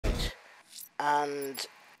and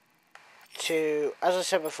to, as I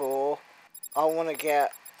said before, I want to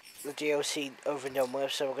get the DLC over and done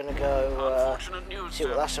with, so we're going to go news, see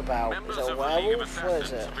what that's about. Is it a werewolf? What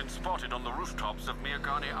is it? Have been spotted on the rooftops of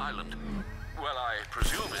Mirgani Island. Well, I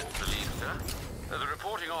presume it's the League, sir. The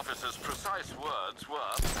reporting officer's precise words were,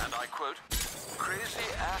 and I quote, "crazy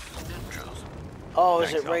ass ninjas." Oh,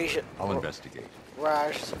 Thanks, is it Raj? I'll investigate.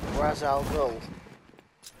 Raz Al Ghul?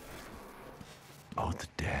 Oh, the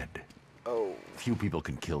dead. Oh. Few people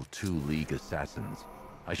can kill 2 League assassins.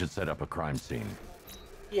 I should set up a crime scene.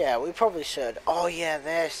 Yeah, we probably should. Oh yeah,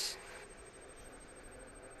 this.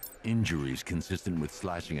 Injuries consistent with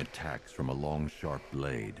slashing attacks from a long, sharp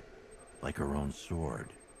blade. Like her own sword.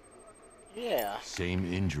 Yeah. Same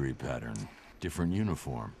injury pattern, different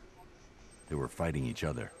uniform. They were fighting each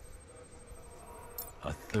other.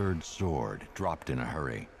 A third sword dropped in a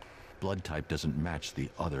hurry. Blood type doesn't match the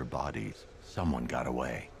other bodies. Someone got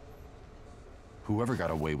away. Whoever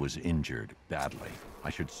got away was injured, badly. I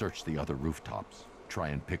should search the other rooftops. Try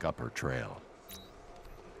and pick up her trail.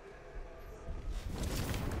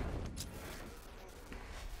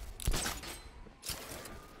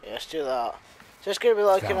 Yeah, let's do that. So it's going to be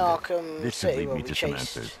like Found in it. Arkham This should City lead where me we to some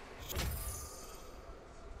chased answers.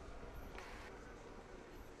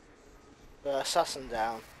 the assassin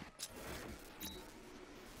down.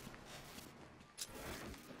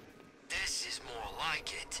 This is more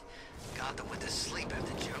like it. Gotham went to sleep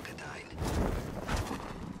after Joker died.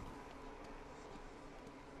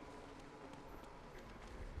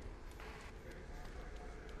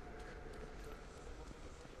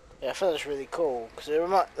 Yeah, I thought that's really cool because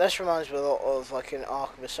this reminds me a lot of like in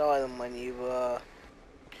Arkham Asylum when you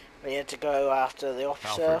had to go after the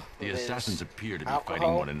officer. Alfred, the with his assassins appear to be alcohol.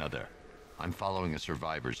 fighting one another. I'm following a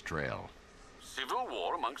survivor's trail. Civil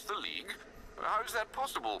war amongst the League? How is that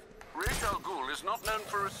possible? Ra's al Ghul is not known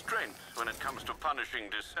for restraint when it comes to punishing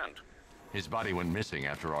dissent. His body went missing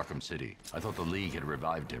after Arkham City. I thought the League had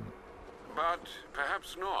revived him. But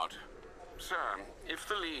perhaps not. Sir, if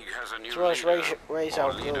the League has a new So leader, Ra's or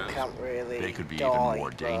al Ghul leaders, can't really They could be die, even more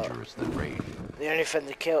but dangerous than Ra's. the only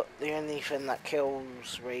thing that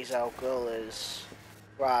kills Ra's al Ghul is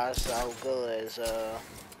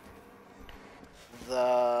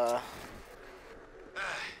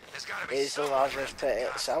the Lazarus Pit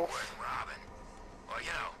itself. Robin. Or, you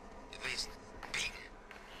know, at least beaten.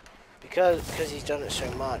 Because he's done it so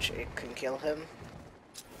much, it can kill him.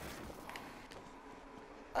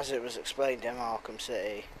 As it was explained in Arkham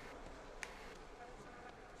City.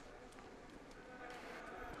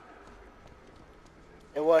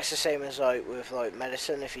 It works the same as like with like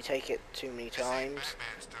medicine. If you take it too many times,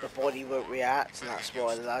 the body won't react, and that's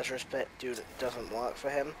why the Lazarus Pit doesn't work for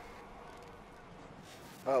him.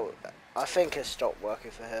 Oh, I think it stopped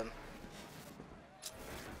working for him.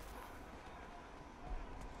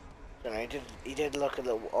 You know, he did look a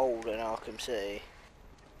little old in Arkham City.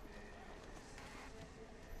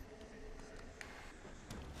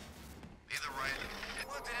 Either right.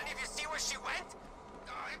 Well, did any of you see where she went?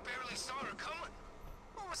 I barely saw her coming.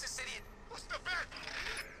 Who was this idiot? What's the bet?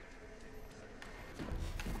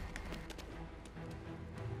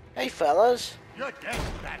 Hey fellas, You're dead,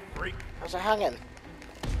 that freak. how's it hanging?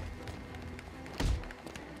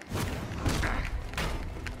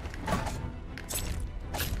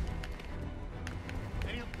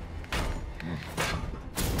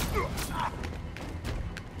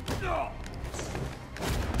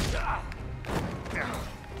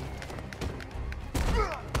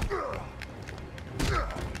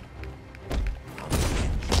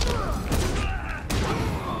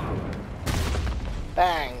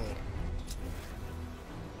 Bang!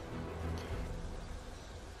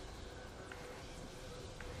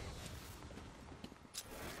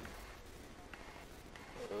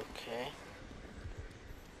 Okay.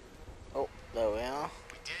 Oh, there we are.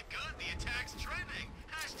 We did good. The attack's trending.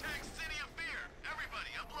 Hashtag City of Fear. Everybody,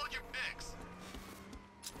 upload your pics.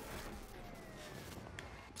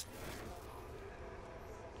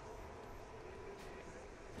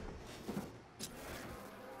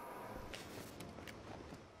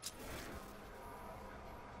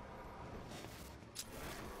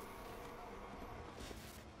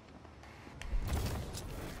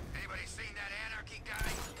 Anybody seen that anarchy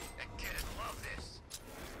guy? That kid'd love this.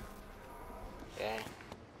 Okay.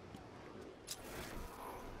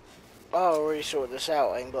 Oh, I already sorted this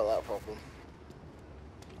out. I ain't got that problem.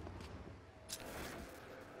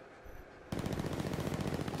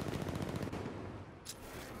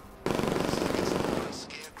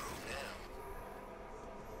 Scarecrow now.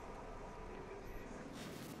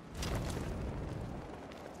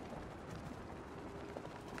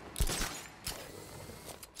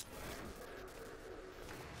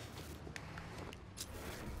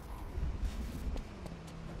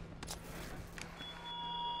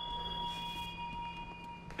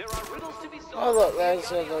 are riddles to be solved. Oh look, there's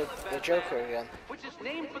the Joker again. Which is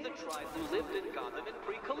named for the tribe who lived in Gotham in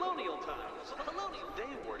pre-colonial times. They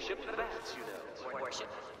worshipped bats, you know. Worship.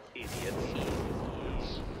 Idiots.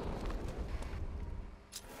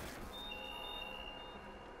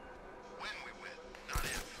 When we win, not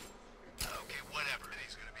if. Okay, whatever.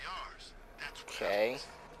 He's gonna be ours. That's what Okay.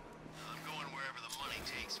 I'm going wherever the money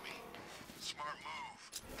takes me. Smart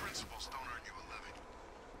move. Principles don't earn you a living.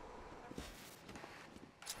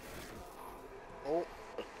 Oh,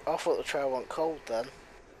 I thought the trail went cold then.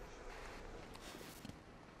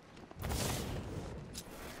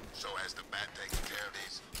 So has the bat taken care of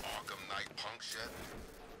these Arkham Knight punks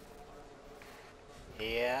yet?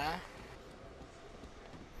 Yeah.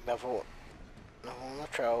 Level on the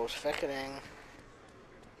trail's thickening.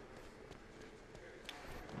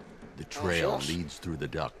 The trail yes. leads through the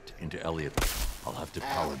duct into Elliot. I'll have to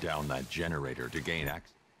power down that generator to gain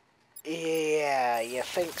access. Yeah, you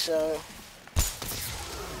think so?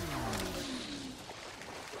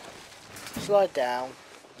 Slide down.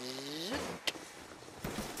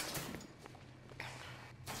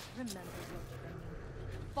 Remember your training.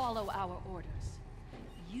 Follow our orders.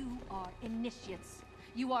 You are initiates.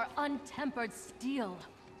 You are untempered steel.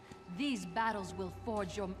 These battles will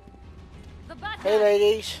forge your... The Batman! Hey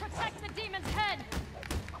ladies. Protect the demon's head!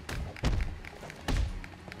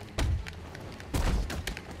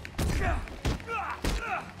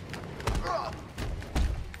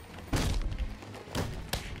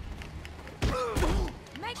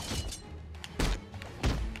 Make...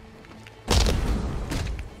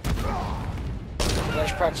 You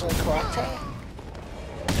guys practicing karate?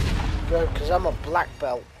 Good, because I'm a black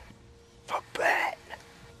belt. For bet.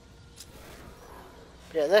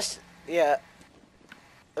 Yeah, this, yeah.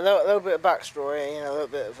 A little bit of backstory, you know, a little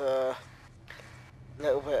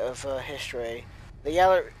bit of history. The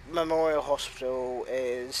Yellow Memorial Hospital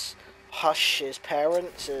is Hush's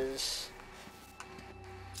parents. Is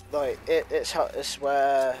like it's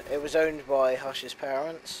where it was owned by Hush's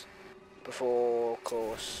parents before, of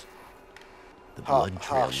course. The blood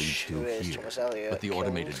trail leads Hush, through who is here, Thomas Elliot, but the killed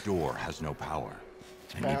automated door has no power.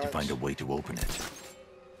 I need to parents. find a way to open it.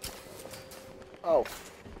 Oh,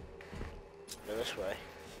 go this way.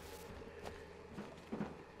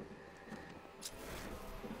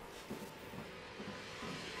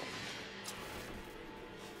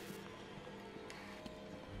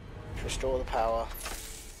 Restore the power.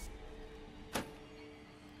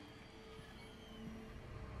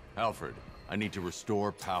 Alfred, I need to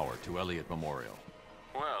restore power to Elliot Memorial.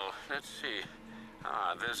 Well, let's see.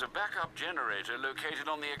 There's a backup generator located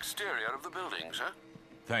on the exterior of the building, sir.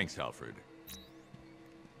 Thanks, Alfred.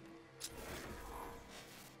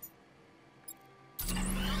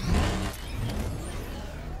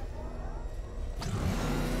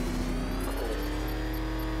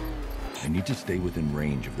 I need to stay within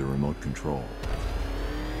range of the remote control.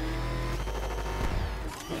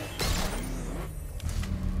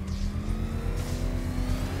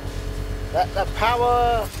 Let the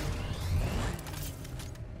power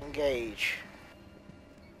engage.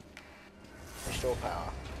 Restore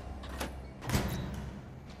power.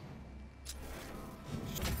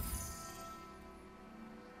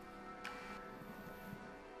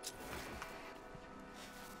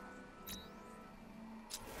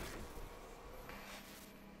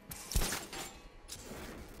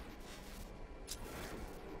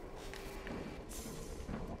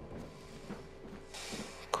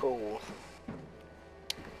 Cool.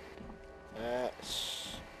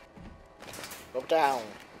 Let's go down.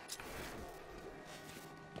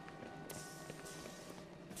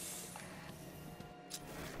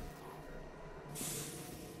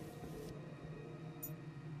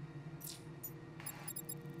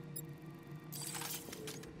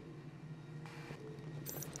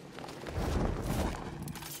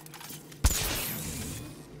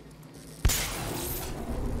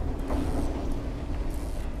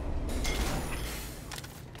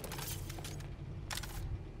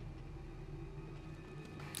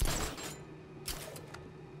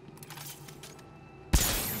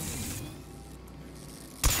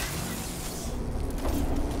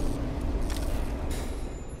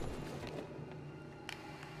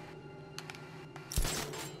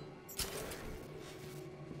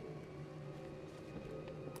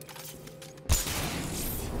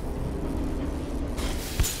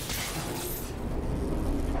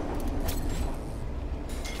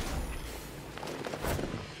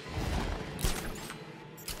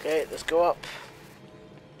 Okay, let's go up.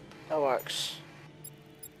 That works.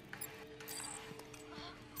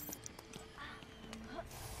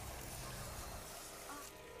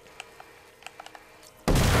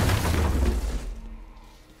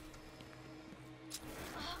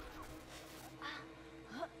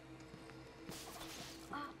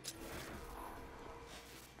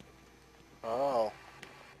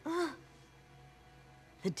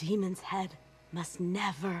 The demon's head must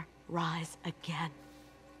never rise again.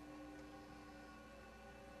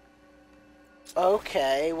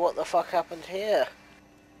 Okay, what the fuck happened here?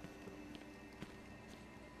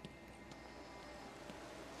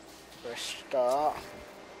 For a start.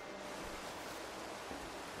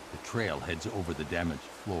 The trail heads over the damaged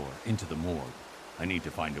floor into the morgue. I need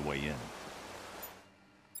to find a way in.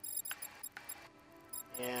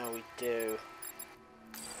 Yeah, we do.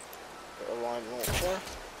 Got a line launcher.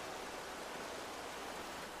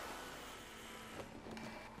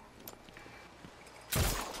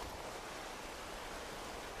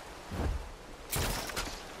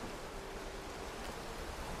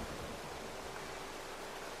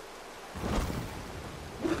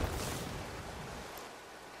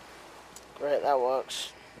 Great, that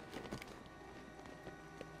works.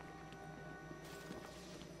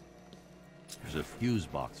 There's a fuse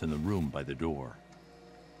box in the room by the door.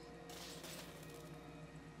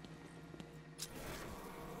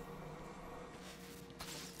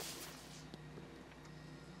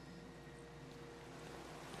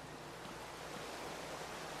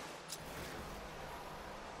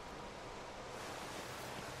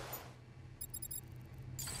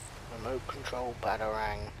 Remote control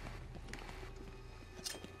batarang.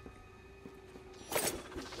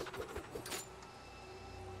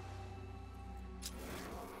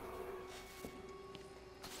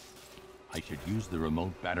 I should use the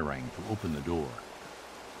remote batarang to open the door.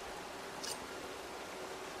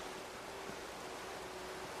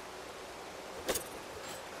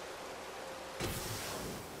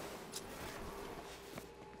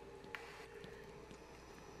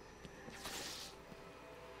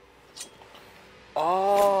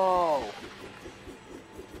 Oh!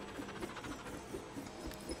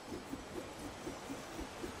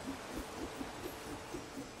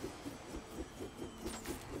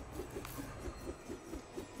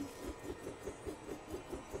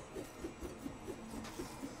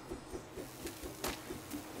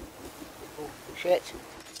 Oh, shit.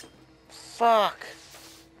 Fuck.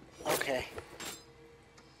 Okay.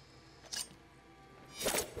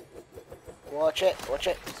 Watch it, watch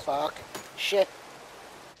it. Fuck. Shit.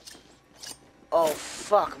 Oh,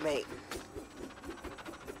 fuck me.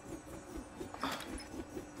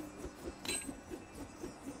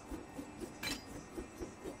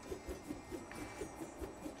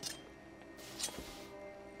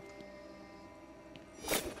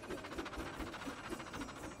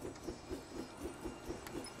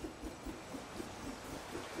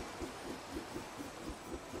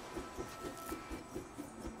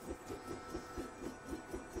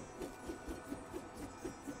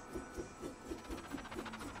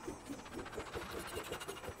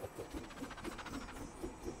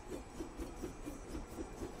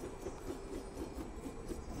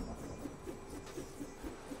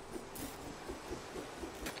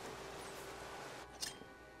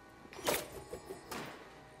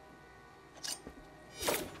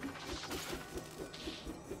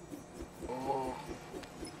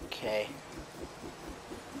 Okay.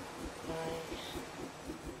 Nice.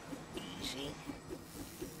 Easy.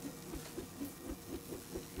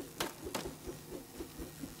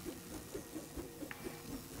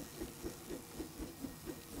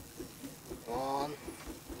 Come on.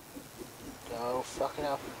 Go fuck it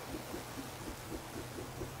up.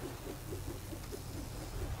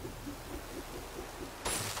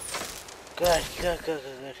 Good, good, good,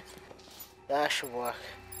 good, good. That should work.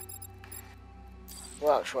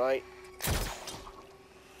 Works, right?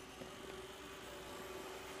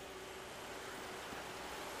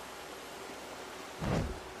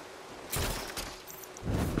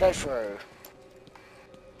 Go through.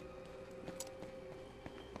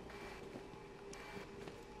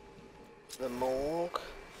 The morgue.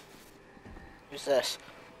 Who's this?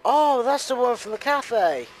 Oh, that's the one from the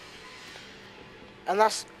cafe. And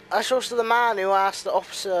that's also the man who asked the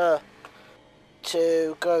officer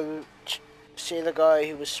to go see the guy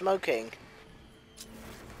who was smoking.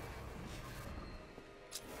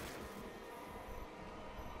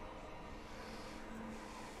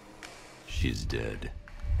 She's dead.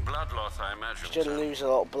 Blood loss, I imagine. She did lose a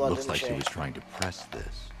lot of blood, Looks didn't like she? she was trying to press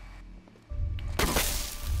this.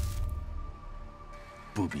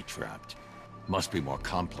 Booby-trapped. Must be more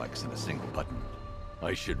complex than a single button.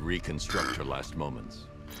 I should reconstruct her last moments.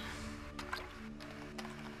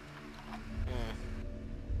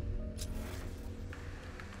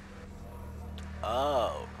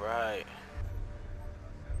 Oh, right.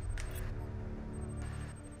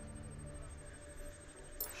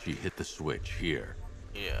 She hit the switch here.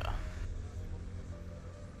 Yeah.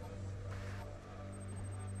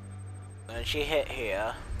 And she hit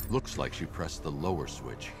here. Looks like she pressed the lower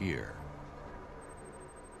switch here.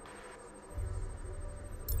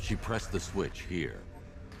 She pressed the switch here.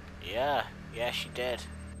 Yeah, she did.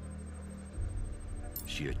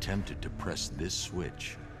 She attempted to press this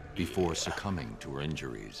switch before succumbing to her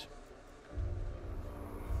injuries.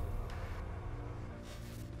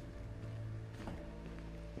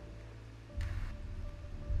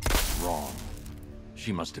 Wrong.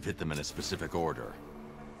 She must have hit them in a specific order.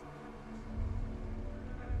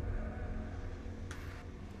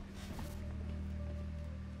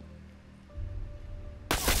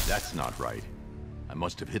 That's not right. I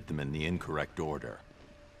must have hit them in the incorrect order.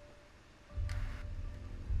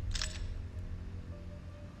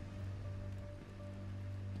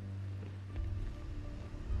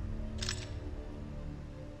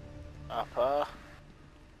 Upper.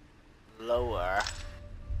 Lower.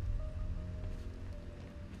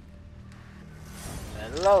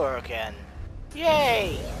 And lower again.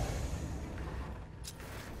 Yay!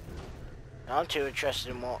 I'm too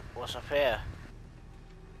interested in what's up here.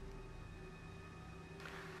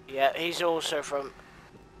 Yeah, he's also from...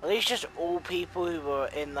 Are these just all people who were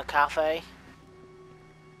in the cafe?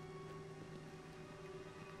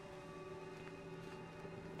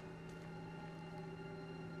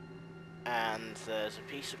 And there's a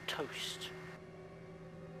piece of toast.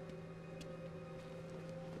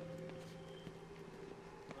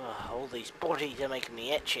 Ugh, all these bodies are making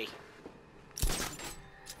me itchy.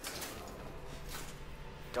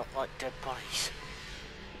 Don't like dead bodies.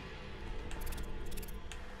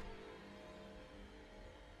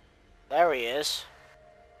 There he is.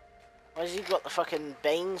 Why has he got the fucking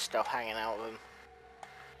Bane stuff hanging out of him?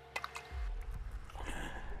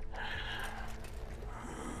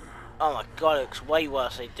 Oh my god, it looks way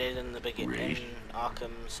worse than it did in the beginning in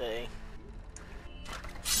Arkham City.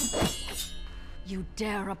 You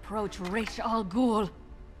dare approach Ra's al Ghul?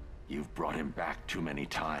 You've brought him back too many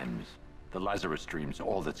times. The Lazarus Stream's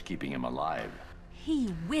all that's keeping him alive.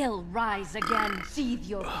 He will rise again. Sheathe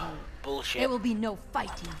your blade. Bullshit. There will be no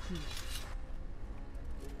fighting here.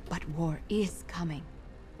 But war is coming.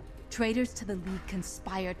 Traitors to the League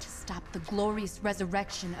conspire to stop the glorious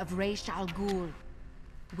resurrection of Ra's al Ghul.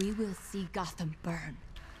 We will see Gotham burn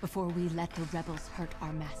before we let the rebels hurt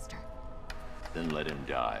our master. Then let him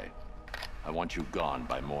die. I want you gone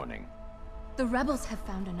by morning. The rebels have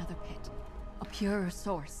found another pit. A purer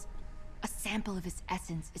source. A sample of his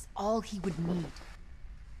essence is all he would need.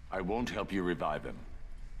 I won't help you revive him.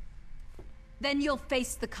 Then you'll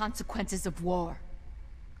face the consequences of war.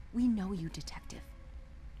 We know you, Detective.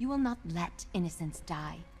 You will not let innocents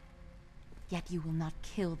die. Yet you will not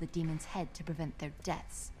kill the demon's head to prevent their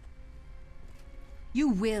deaths. You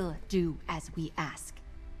will do as we ask,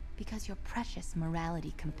 because your precious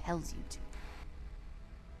morality compels you to.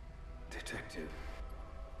 Detective.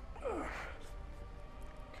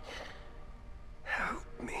 Help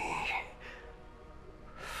me.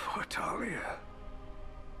 For Talia.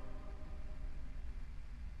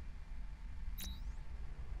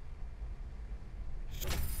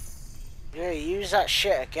 You're gonna use that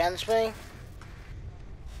shit against me?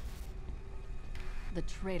 The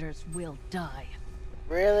traitors will die.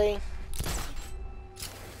 Really?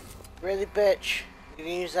 Really, bitch? You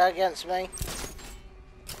gonna use that against me?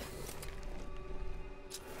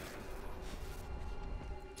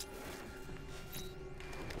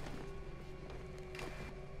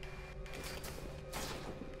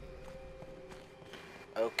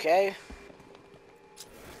 Okay.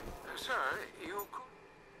 Sir, you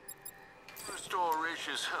could restore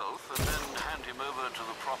Raish's health and then hand him over to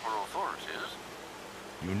the proper authorities.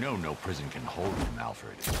 You know no prison can hold him,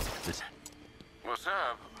 Alfred. This... Well,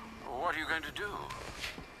 sir, what are you going to do?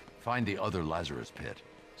 Find the other Lazarus pit.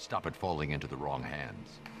 Stop it falling into the wrong hands.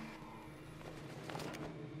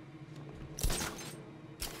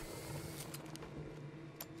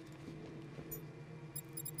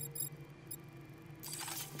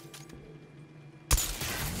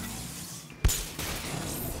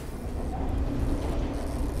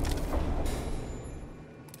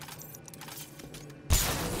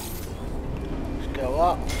 Go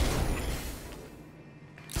up.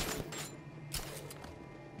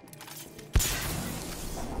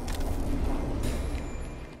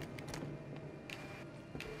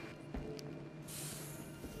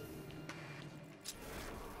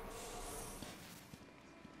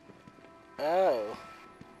 Oh.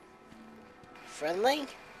 Friendly?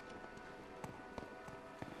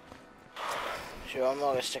 Sure, I'm not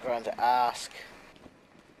gonna stick around to ask.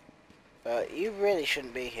 But you really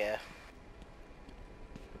shouldn't be here.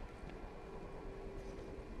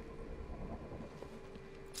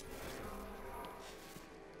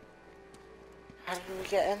 How did we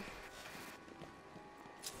get in?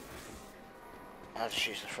 I'll just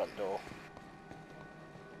use the front door.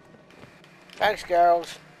 Thanks,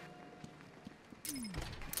 girls.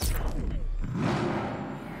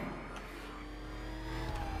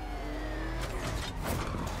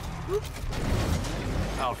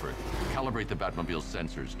 Alfred, calibrate the Batmobile's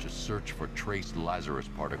sensors to search for trace Lazarus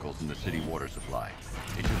particles in the city water supply.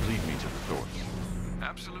 It should lead me to the source.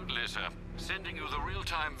 Absolutely, sir. Sending you the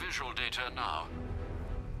real-time visual data now.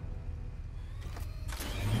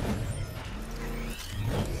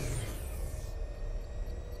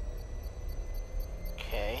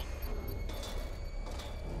 Okay.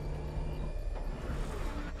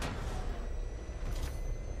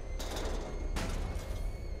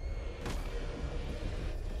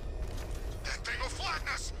 That thing will flatten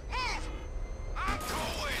us! Move! I'm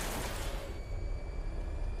going!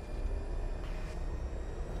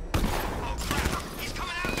 Oh crap! He's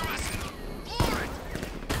coming after us! Floor it!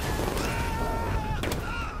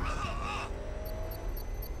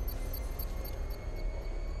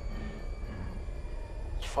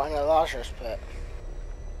 Let's find a Lazarus pit.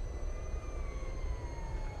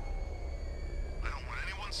 I don't want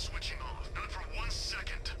anyone switching off. Not for 1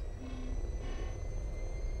 second.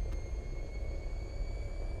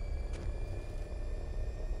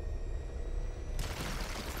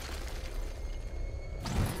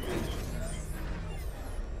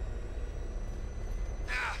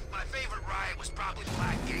 My favorite ride was probably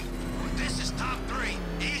Blackgate. But this is top 3.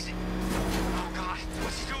 Easy. Oh god,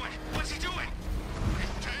 what's he doing? What's he doing?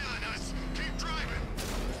 He's tailing us. Keep driving.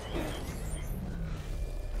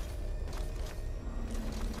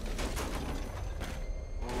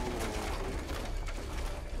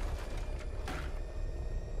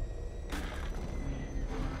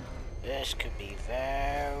 This could be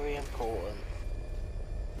very important.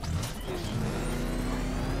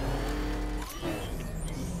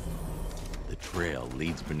 The trail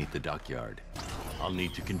leads beneath the dockyard. I'll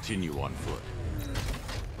need to continue on foot.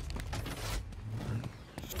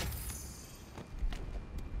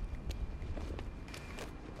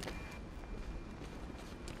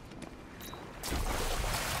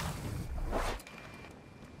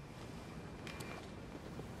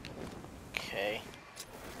 Okay.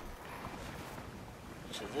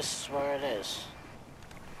 So this is where it is.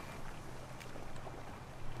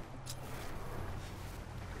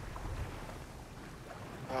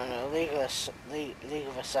 I don't know, League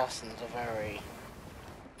of Assassins are very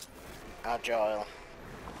agile.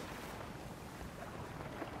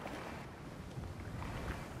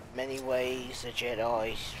 Many ways the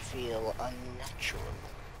Jedi feel unnatural.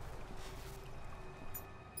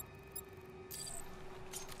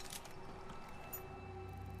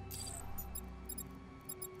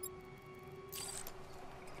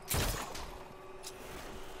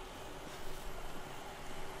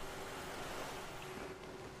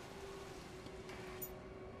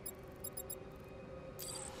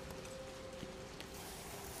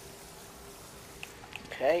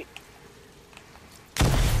 Okay.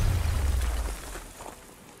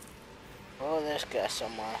 Oh, let's get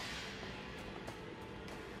somewhere.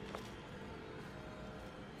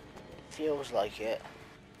 Feels like it.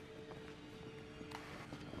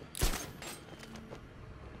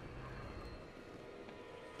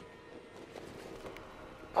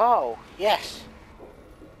 Oh, yes.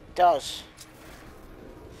 Does.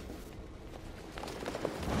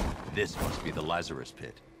 This must be the Lazarus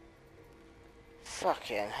pit.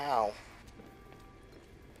 Fucking hell.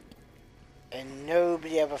 And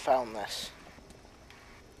nobody ever found this.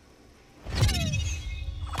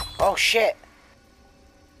 Oh shit!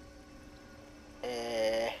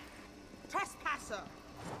 Trespasser!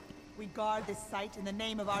 We guard this site in the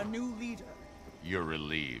name of our new leader. You're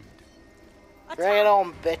relieved. Bring it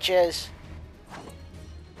on, bitches!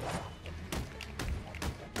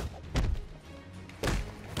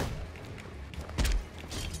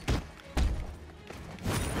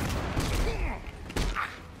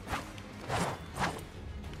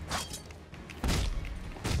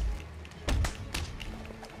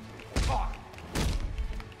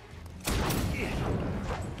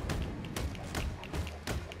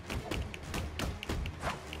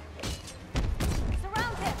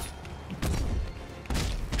 Surround him!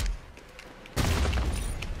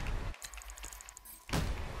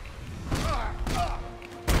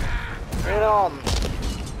 Bring it on!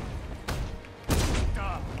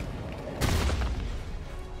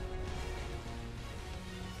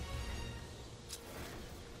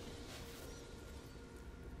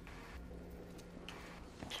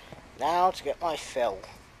 Now to get my fill.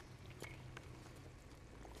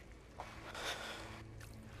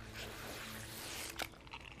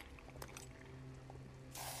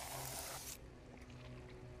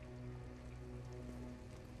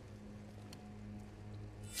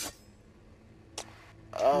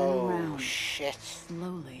 Shit.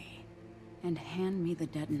 Slowly. And hand me the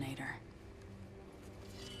detonator.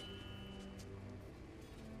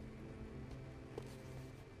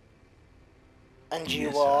 And you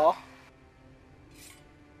Nissa. are?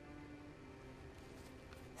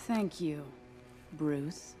 Thank you,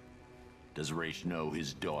 Bruce. Does Raish know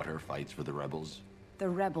his daughter fights for the rebels? The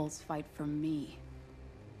rebels fight for me.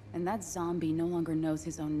 And that zombie no longer knows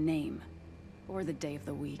his own name, or the day of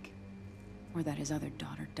the week, or that his other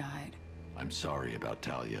daughter died. I'm sorry about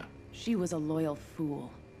Talia. She was a loyal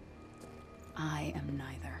fool. I am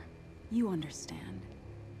neither. You understand.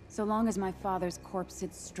 So long as my father's corpse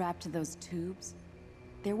sits strapped to those tubes,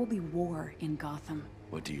 there will be war in Gotham.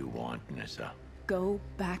 What do you want, Nissa? Go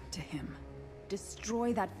back to him.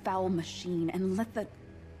 Destroy that foul machine and let the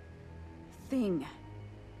thing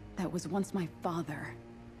that was once my father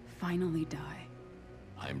finally die.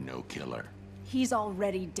 I'm no killer. He's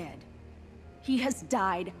already dead. He has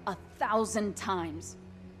died 1,000 times.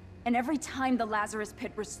 And every time the Lazarus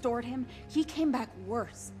Pit restored him, he came back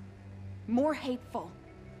worse. More hateful.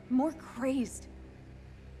 More crazed.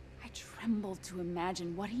 I tremble to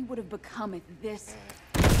imagine what he would have become if this...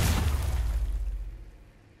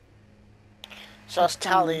 So that's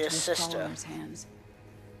fell into Talia's his sister. followers' hands.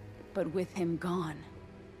 But with him gone,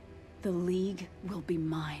 the League will be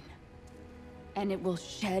mine. And it will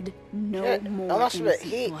shed no more I must admit,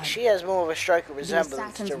 innocent blood. she has more of a striking The resemblance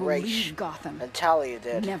assassins to will Raish leave Gotham, than Talia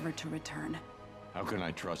did. never to return. How can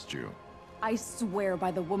I trust you? I swear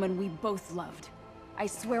by the woman we both loved. I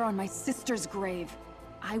swear on my sister's grave.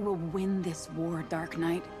 I will win this war, Dark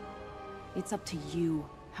Knight. It's up to you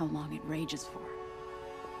how long it rages for.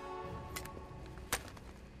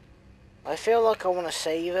 I feel like I want to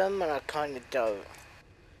save him, and I kind of don't.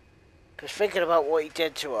 Because thinking about what he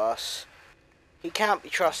did to us, he can't be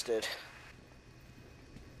trusted.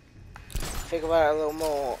 Think about it a little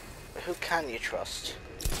more. Who can you trust?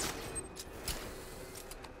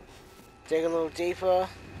 Dig a little deeper.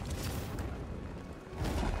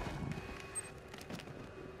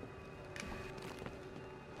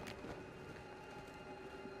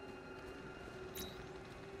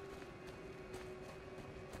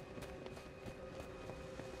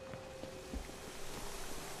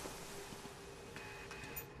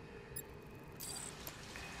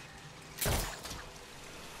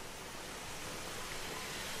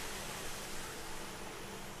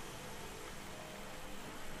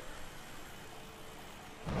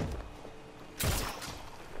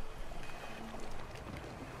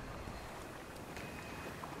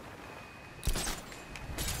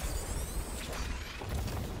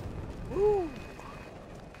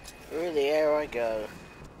 Through the air I go.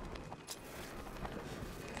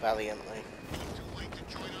 Valiantly. Too late to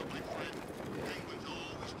join up, my friend. Penguin's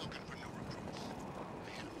always looking for new recruits.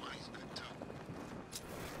 Man, money's good too.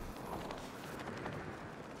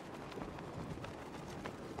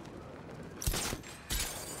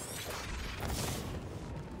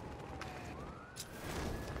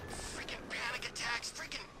 Freaking panic attacks,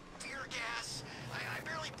 freaking fear gas. I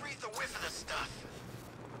barely breathe the whiff of this stuff.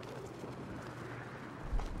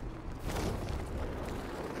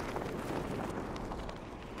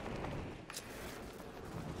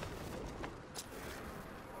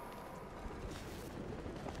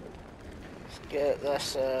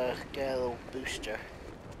 Let's get a little booster.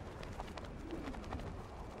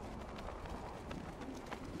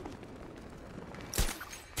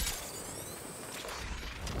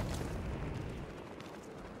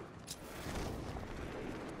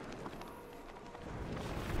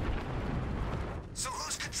 So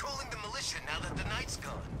who's controlling the militia now that the night's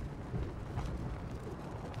gone?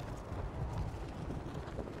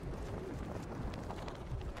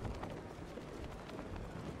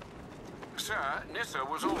 Sir, Nissa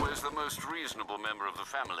was always the most reasonable member of the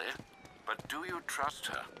family. But do you trust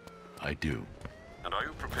her? I do. And are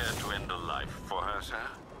you prepared to end a life for her, sir?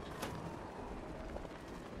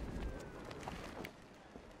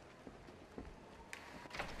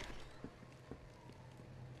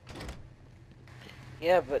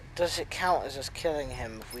 Yeah, but does it count as us killing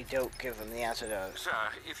him if we don't give him the antidote? Sir,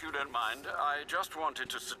 if you don't mind, I just wanted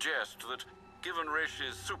to suggest that, given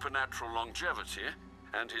Raish's supernatural longevity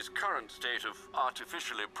and his current state of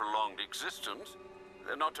artificially prolonged existence,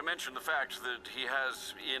 not to mention the fact that he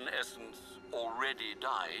has, in essence, already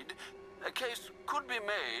died, a case could be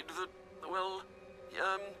made that, well,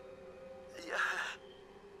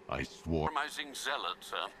 I swore. compromising zealot,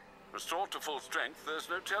 sir. Restored to full strength, there's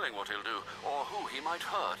no telling what he'll do, or who he might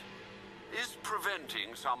hurt. Is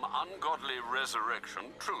preventing some ungodly resurrection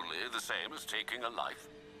truly the same as taking a life?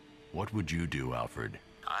 What would you do, Alfred?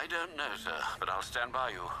 I don't know, sir, but I'll stand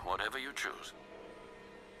by you, whatever you choose.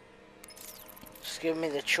 Just give me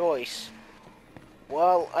the choice.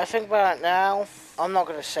 Well, I think about it now. I'm not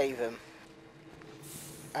gonna save him.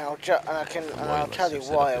 And I'll tell you have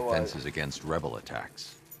set why I up won't. defenses against rebel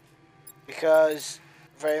attacks. Because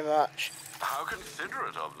very much. How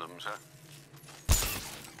considerate of them, sir.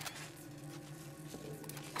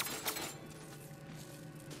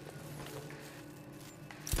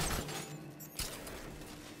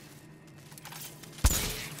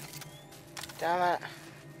 Damn it.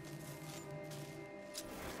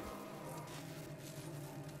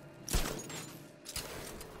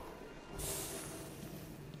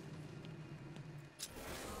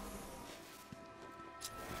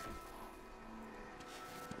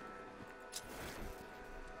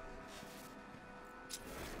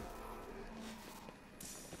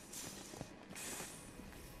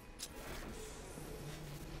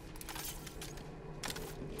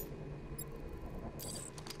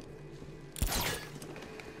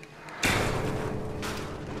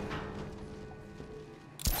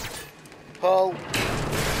 Pull.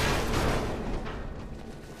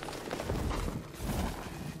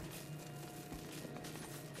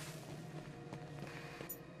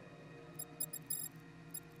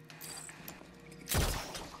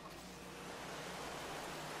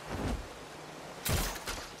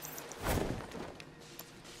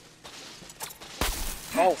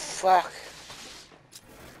 Oh fuck.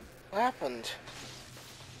 What happened?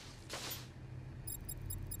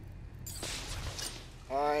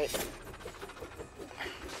 Alright.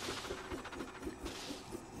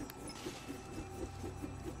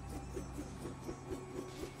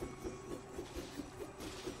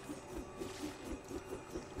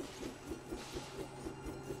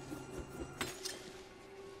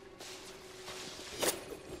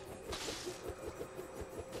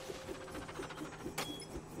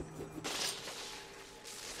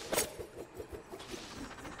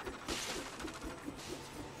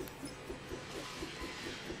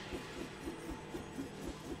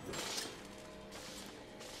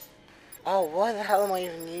 Oh, why the hell am I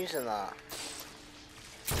even using that?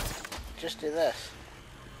 Just do this.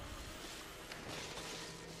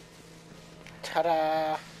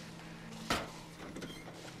 Ta-da!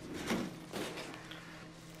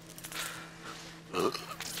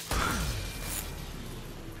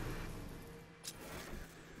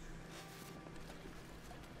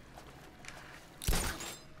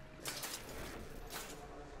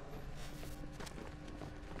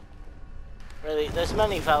 Really, there's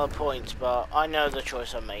many valid points, but I know the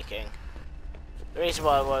choice I'm making. The reason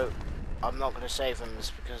why I'm not going to save him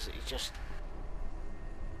is because he just...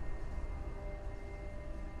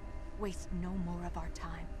 Waste no more of our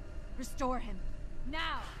time. Restore him,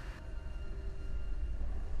 now!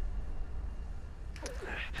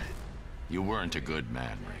 You weren't a good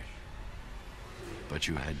man, Ray. But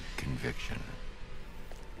you had conviction.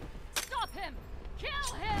 Stop him!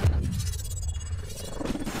 Kill him!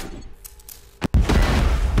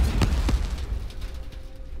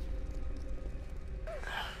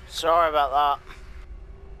 Sorry about that.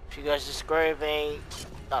 If you guys disagree with me,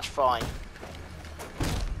 that's fine.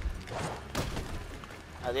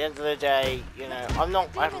 At the end of the day, you know,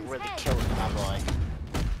 I haven't really killed him, have I?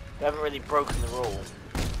 We haven't really broken the rule.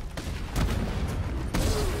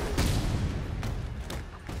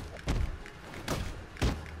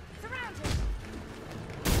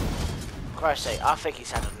 For Christ's sake, I think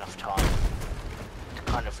he's had enough time to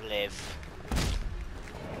kind of live.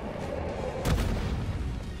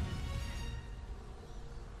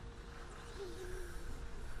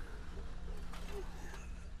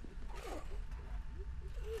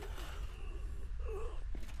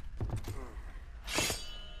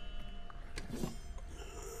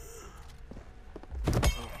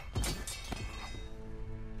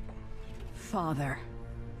 Father,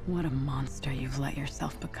 what a monster you've let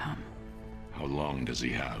yourself become. How long does he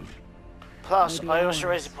have? Plus, Maybe I also hours.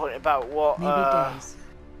 raised a point about what Maybe days.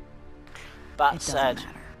 Bat It doesn't said. matter.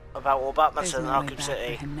 About what Batman There's said in no way Arkham back for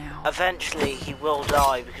City. him now. Eventually, he will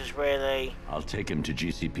die because really, I'll take him to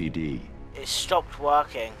GCPD. it stopped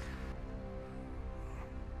working.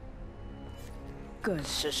 Good.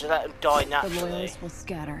 So let him die The naturally. loyalists will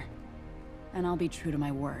scatter, and I'll be true to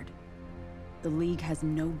my word. The League has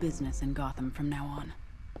no business in Gotham from now on.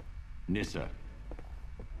 Nissa.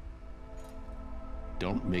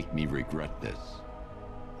 Don't make me regret this,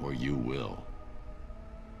 or you will.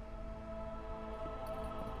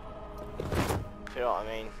 If you know what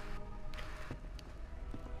I mean.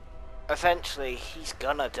 Eventually, he's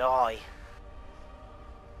gonna die.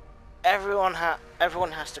 Everyone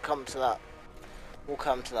has to come to that. Will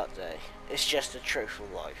come to that day. It's just a truth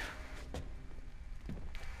of life.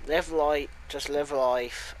 Live light, Just live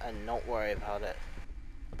life and not worry about it.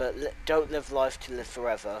 But don't live life to live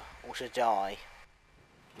forever or to die.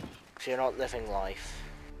 Because you're not living life.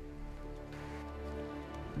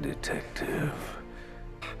 Detective,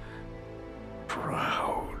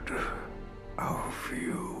 proud of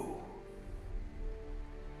you.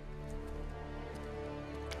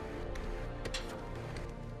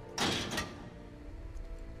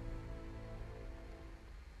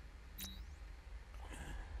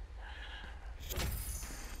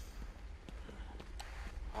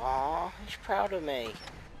 Aww, he's proud of me.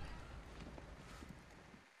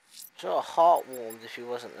 Sort of heart warmed if he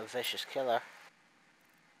wasn't a vicious killer.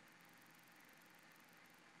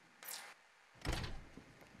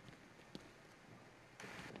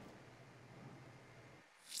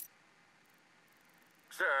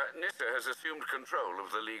 Sir, Nissa has assumed control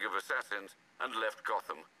of the League of Assassins and left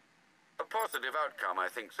Gotham. A positive outcome, I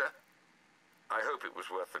think, sir. I hope it was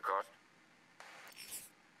worth the cost.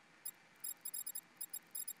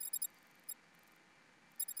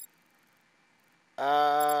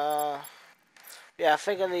 Yeah, I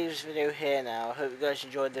think I'll leave this video here now. I hope you guys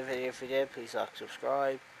enjoyed the video. If you did, please like,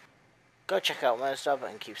 subscribe. Go check out my stuff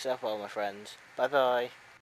and keep safe well, my friends. Bye bye.